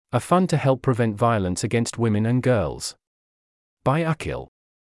a fund to help prevent violence against women and girls. By Akhil.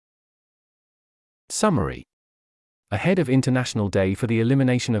 Summary. Ahead of International Day for the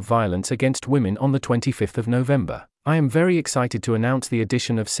Elimination of Violence Against Women on the 25th of November, I am very excited to announce the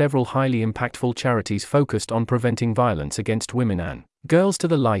addition of several highly impactful charities focused on preventing violence against women and girls to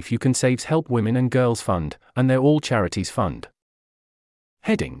the Life You Can Save's Help Women and Girls Fund, and they're all charities fund.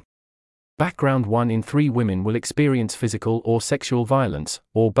 Heading. Background: 1 in 3 women will experience physical or sexual violence,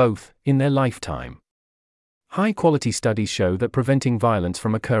 or both, in their lifetime. High-quality studies show that preventing violence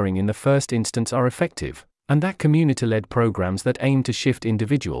from occurring in the first instance are effective, and that community-led programs that aim to shift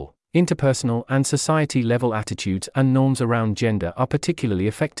individual, interpersonal and society-level attitudes and norms around gender are particularly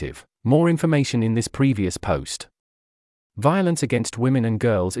effective. More information in this previous post. Violence against women and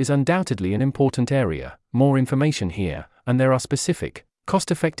girls is undoubtedly an important area. More information here, and there are specific,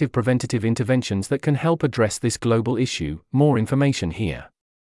 cost-effective preventative interventions that can help address this global issue. More information here.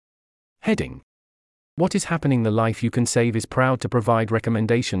 Heading. What is happening? The Life You Can Save is proud to provide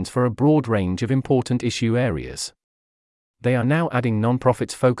recommendations for a broad range of important issue areas. They are now adding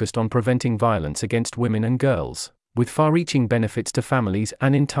nonprofits focused on preventing violence against women and girls, with far-reaching benefits to families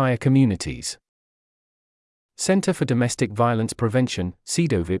and entire communities. Center for Domestic Violence Prevention,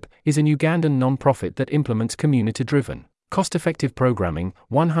 CEDOVIP, is an Ugandan nonprofit that implements community-driven, cost-effective programming,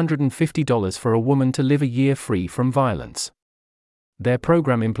 $150 for a woman to live a year free from violence. Their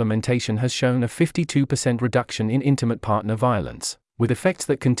program implementation has shown a 52% reduction in intimate partner violence, with effects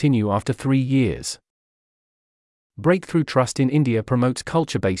that continue after 3 years. Breakthrough Trust in India promotes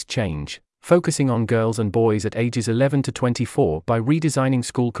culture-based change, focusing on girls and boys at ages 11 to 24 by redesigning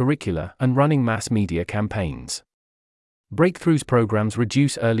school curricula and running mass media campaigns. Breakthrough's programs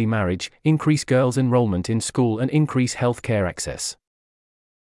reduce early marriage, increase girls' enrollment in school and increase health care access.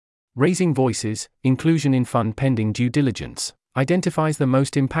 Raising Voices, Inclusion in Fund pending due diligence, identifies the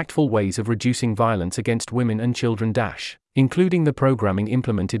most impactful ways of reducing violence against women and children. Including the programming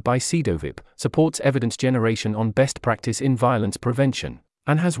implemented by CEDOVIP, supports evidence generation on best practice in violence prevention,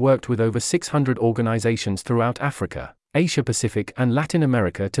 and has worked with over 600 organizations throughout Africa, Asia Pacific and Latin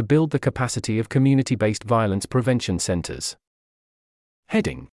America to build the capacity of community-based violence prevention centers.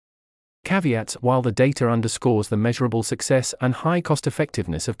 Heading. Caveats. While the data underscores the measurable success and high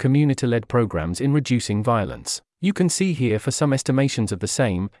cost-effectiveness of community-led programs in reducing violence, you can see here for some estimations of the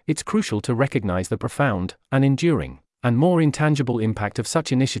same, it's crucial to recognize the profound, and enduring, and more intangible impact of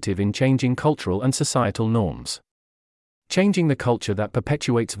such initiative in changing cultural and societal norms. Changing the culture that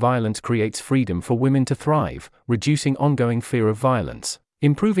perpetuates violence creates freedom for women to thrive, reducing ongoing fear of violence,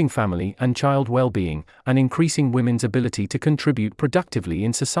 improving family and child well-being, and increasing women's ability to contribute productively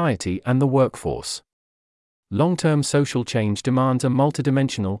in society and the workforce. Long-term social change demands a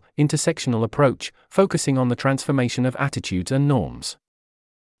multidimensional, intersectional approach, focusing on the transformation of attitudes and norms.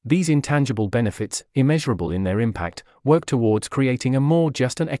 These intangible benefits, immeasurable in their impact, work towards creating a more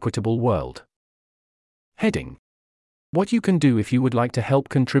just and equitable world. Heading. What you can do if you would like to help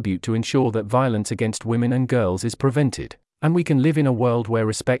contribute to ensure that violence against women and girls is prevented, and we can live in a world where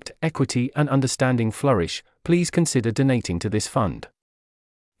respect, equity, and understanding flourish. Please consider donating to this fund.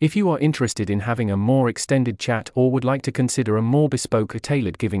 If you are interested in having a more extended chat or would like to consider a more bespoke,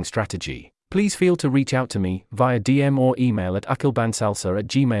 tailored giving strategy, please feel to reach out to me via DM or email at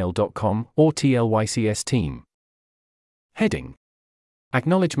akhilbansalsa@gmail.com or TLYCS team. Heading.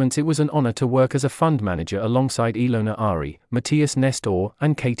 Acknowledgements. It was an honor to work as a fund manager alongside Ilona Ari, Matthias Nestor,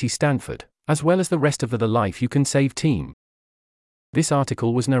 and Katie Stanford, as well as the rest of the Life You Can Save team. This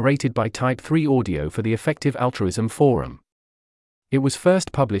article was narrated by Type 3 Audio for the Effective Altruism Forum. It was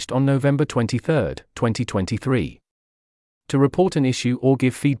first published on November 23, 2023. To report an issue or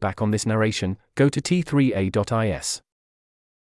give feedback on this narration, go to t3a.is.